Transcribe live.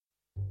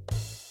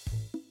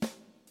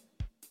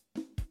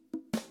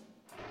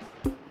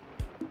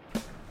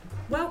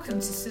Welcome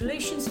to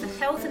Solutions for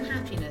Health and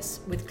Happiness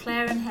with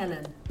Claire and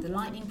Helen, the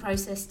Lightning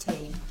Process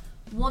team.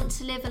 Want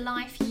to live a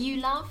life you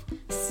love?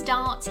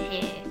 Start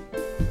here.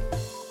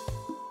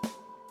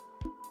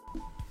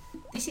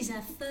 This is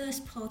our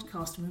first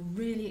podcast and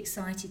we're really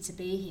excited to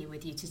be here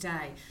with you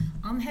today.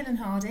 I'm Helen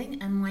Harding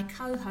and my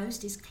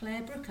co-host is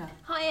Claire Brooker.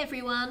 Hi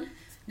everyone.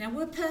 Now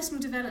we're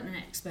personal development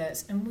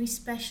experts and we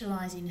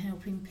specialise in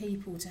helping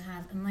people to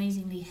have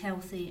amazingly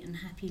healthy and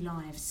happy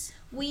lives.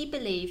 We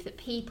believe that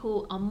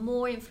people are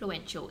more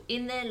influential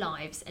in their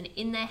lives and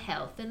in their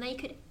health than they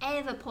could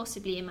ever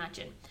possibly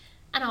imagine.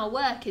 And our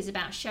work is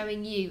about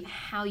showing you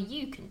how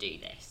you can do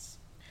this.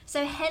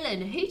 So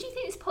Helen, who do you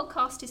think this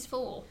podcast is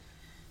for?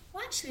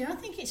 Well, actually, I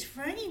think it's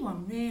for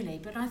anyone really,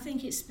 but I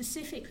think it's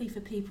specifically for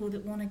people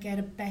that want to get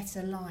a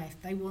better life.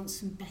 They want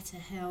some better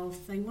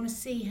health. They want to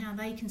see how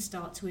they can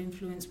start to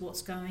influence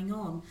what's going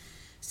on.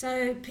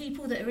 So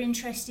people that are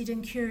interested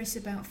and curious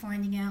about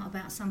finding out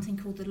about something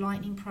called the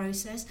Lightning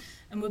Process,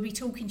 and we'll be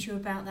talking to you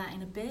about that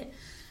in a bit.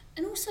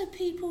 And also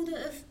people that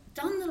have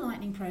done the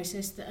Lightning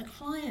Process that are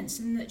clients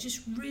and that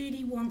just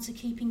really want to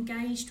keep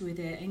engaged with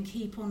it and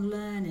keep on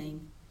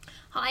learning.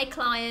 Hi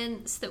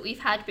clients that we've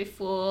had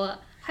before.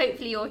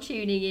 Hopefully you're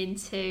tuning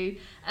into.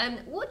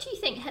 What do you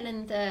think,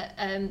 Helen, that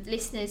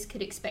listeners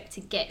could expect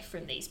to get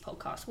from these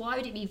podcasts? Why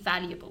would it be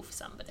valuable for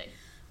somebody?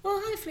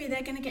 Well, hopefully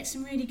they're going to get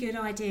some really good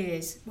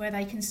ideas where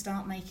they can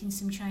start making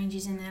some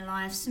changes in their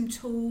lives, some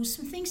tools,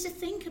 some things to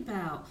think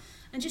about,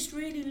 and just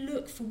really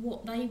look for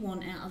what they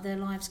want out of their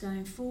lives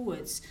going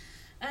forwards.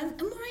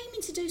 And we're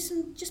aiming to do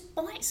some just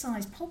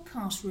bite-sized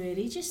podcasts,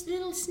 really, just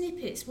little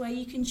snippets where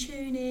you can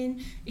tune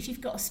in if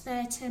you've got a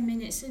spare 10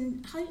 minutes,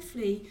 and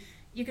hopefully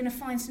you're going to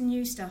find some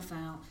new stuff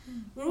out.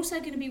 We're also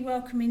going to be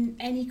welcoming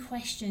any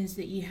questions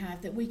that you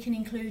have that we can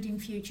include in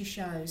future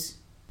shows.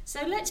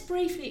 So let's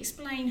briefly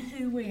explain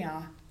who we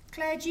are.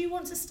 Claire, do you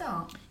want to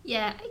start?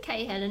 Yeah,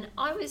 okay, Helen.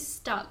 I was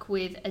stuck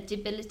with a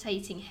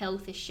debilitating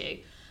health issue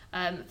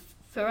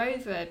for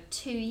over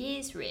 2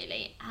 years,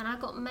 really, and I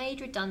got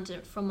made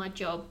redundant from my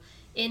job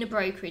in a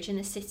brokerage in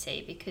the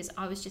city because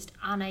I was just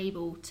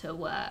unable to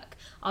work.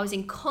 I was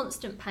in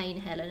constant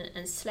pain, Helen,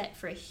 and slept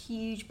for a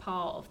huge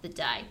part of the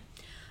day.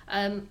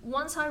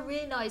 Once I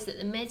realised that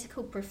the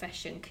medical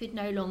profession could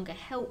no longer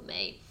help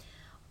me,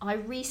 I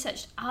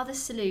researched other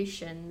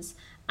solutions,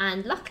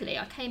 and luckily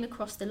I came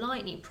across the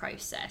Lightning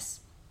Process,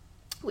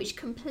 which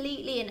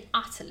completely and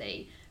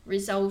utterly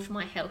resolved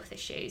my health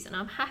issues, and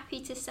I'm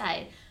happy to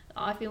say that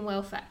I've been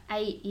well for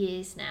 8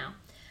 years now.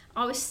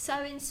 I was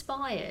so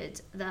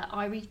inspired that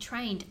I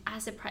retrained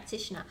as a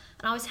practitioner,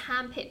 and I was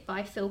handpicked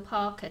by Phil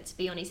Parker to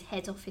be on his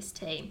head office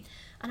team,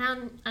 and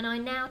I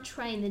now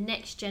train the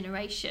next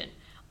generation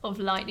of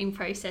Lightning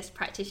Process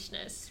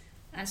practitioners.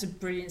 That's a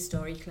brilliant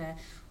story, Claire.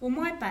 Well,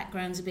 my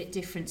background's a bit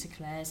different to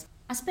Claire's.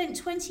 I spent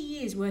 20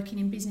 years working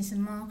in business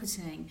and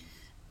marketing,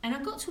 and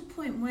I got to a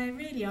point where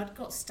really I'd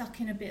got stuck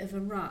in a bit of a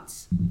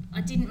rut. I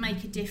didn't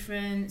make a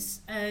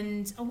difference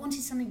and I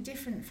wanted something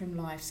different from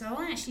life, so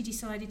I actually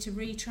decided to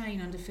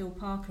retrain under Phil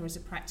Parker as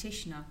a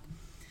practitioner.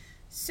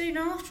 Soon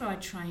after I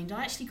trained,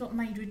 I actually got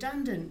made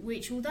redundant,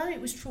 which, although it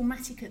was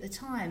traumatic at the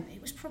time,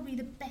 it was probably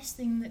the best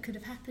thing that could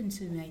have happened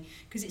to me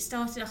because it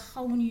started a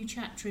whole new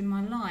chapter in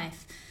my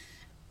life.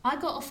 I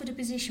got offered a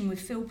position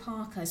with Phil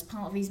Parker as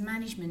part of his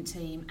management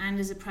team and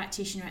as a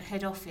practitioner at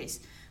head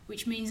office,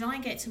 which means I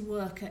get to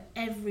work at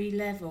every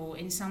level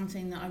in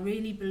something that I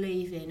really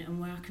believe in and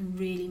where I can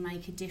really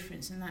make a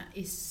difference, and that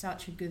is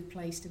such a good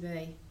place to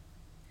be.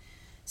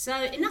 So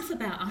enough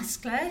about us,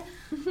 Claire.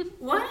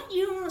 Why don't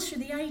you answer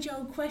the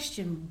age-old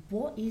question,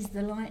 what is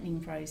the Lightning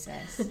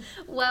Process?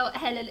 Well,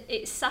 Helen,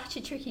 it's such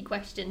a tricky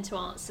question to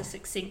answer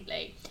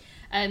succinctly.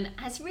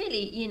 As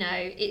really,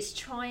 it's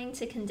trying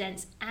to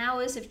condense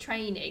hours of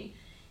training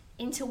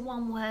into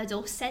one word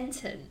or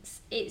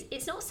sentence.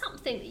 It's not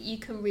something that you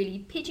can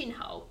really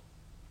pigeonhole,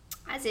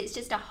 as it's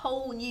just a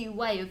whole new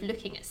way of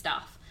looking at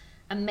stuff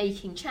and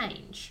making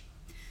change.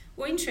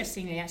 Well,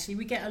 interestingly, actually,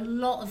 we get a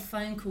lot of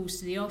phone calls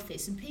to the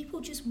office and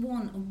people just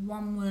want a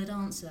one-word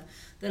answer.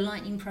 The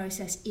Lightning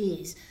Process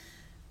is.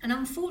 And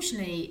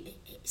unfortunately,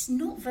 it's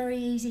not very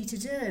easy to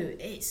do.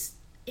 It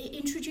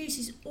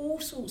introduces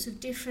all sorts of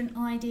different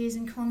ideas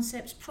and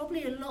concepts,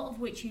 probably a lot of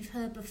which you've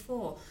heard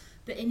before,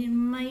 but in an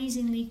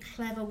amazingly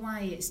clever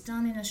way. It's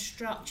done in a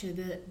structure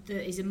that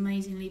is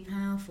amazingly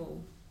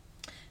powerful.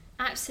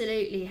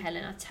 Absolutely,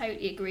 Helen, I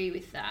totally agree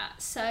with that.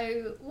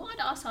 So what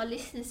I'd ask our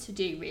listeners to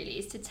do really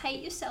is to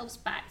take yourselves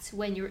back to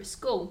when you're at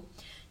school.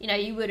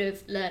 You would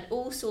have learned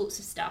all sorts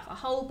of stuff, a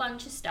whole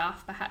bunch of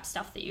stuff, perhaps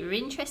stuff that you were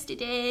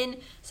interested in,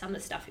 some of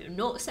the stuff you're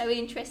not so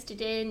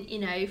interested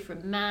in,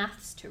 from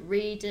maths to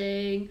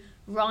reading,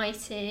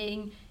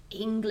 writing,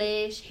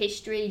 English,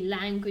 history,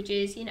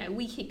 languages,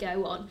 we could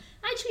go on.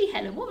 Actually,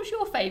 Helen, what was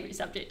your favourite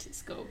subject at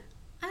school?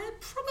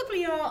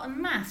 Probably art and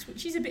maths,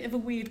 which is a bit of a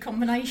weird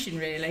combination,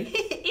 really.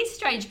 It's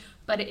strange,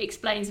 but it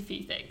explains a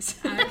few things.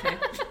 Okay,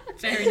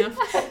 fair enough.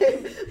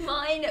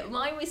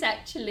 Mine was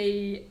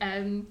actually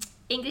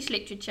English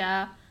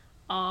literature,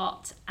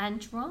 art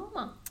and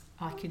drama.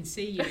 I can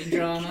see you in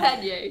drama.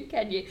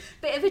 Can you?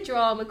 Bit of a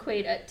drama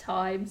queen at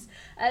times.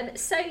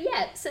 So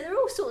there are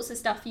all sorts of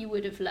stuff you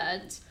would have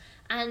learnt,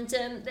 and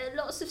there are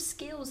lots of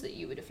skills that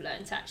you would have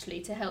learnt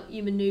actually to help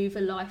you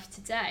manoeuvre life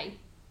today.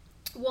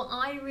 What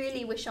I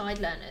really wish I'd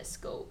learned at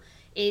school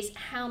is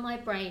how my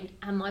brain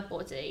and my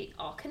body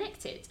are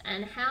connected,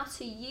 and how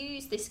to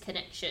use this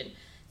connection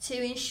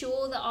to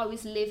ensure that I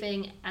was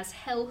living as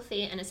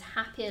healthy and as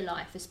happy a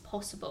life as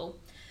possible.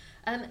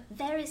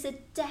 There is a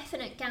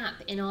definite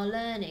gap in our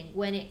learning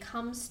when it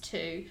comes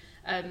to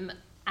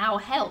our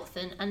health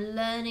and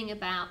learning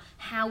about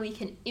how we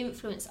can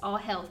influence our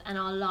health and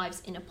our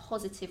lives in a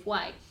positive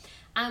way.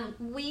 And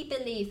we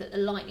believe that the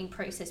Lightning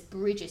Process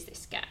bridges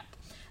this gap.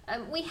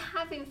 We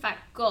have in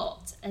fact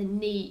got a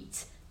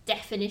neat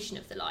definition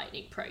of the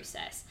Lightning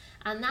Process,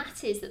 and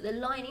that is that the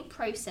Lightning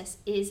Process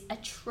is a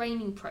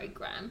training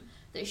program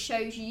that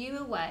shows you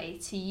a way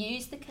to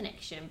use the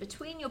connection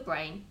between your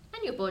brain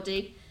and your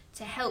body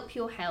to help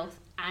your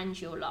health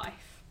and your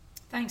life.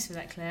 Thanks for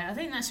that, Claire. I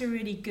think that's a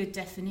really good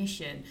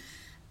definition.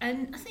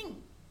 And I think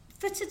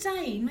for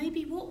today,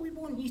 maybe what we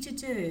want you to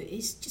do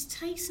is just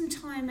take some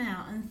time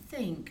out and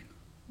think,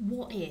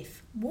 what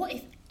if? What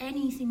if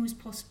anything was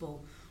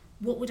possible?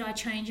 What would I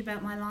change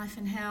about my life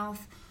and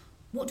health?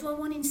 What do I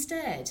want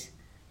instead?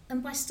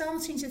 And by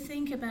starting to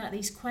think about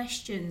these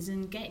questions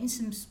and getting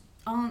some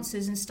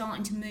answers and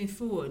starting to move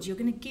forward, you're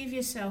going to give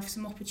yourself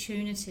some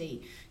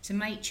opportunity to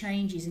make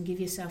changes and give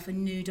yourself a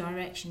new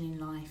direction in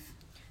life.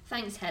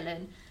 Thanks,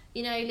 Helen.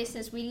 You know,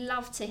 listeners, we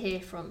love to hear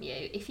from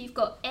you. If you've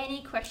got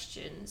any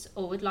questions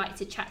or would like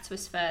to chat to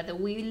us further,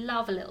 we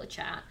love a little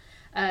chat.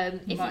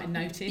 You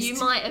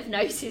might have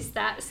noticed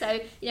that. So,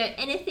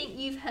 anything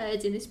you've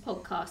heard in this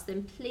podcast,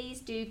 then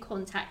please do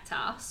contact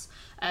us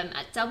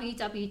at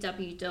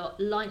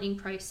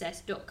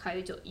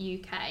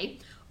www.lightningprocess.co.uk.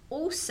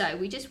 Also,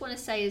 we just want to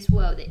say as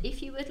well that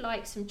if you would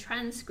like some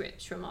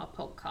transcripts from our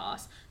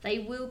podcast, they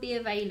will be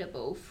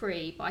available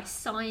free by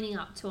signing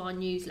up to our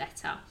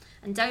newsletter.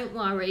 And don't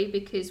worry,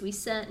 because we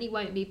certainly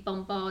won't be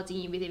bombarding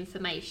you with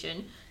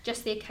information,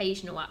 just the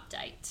occasional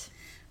update.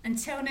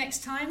 Until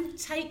next time,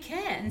 take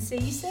care and see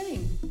you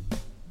soon.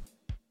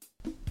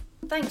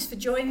 Thanks for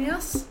joining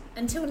us.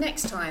 Until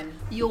next time.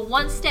 You're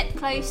one step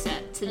closer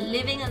to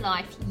living a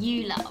life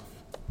you love.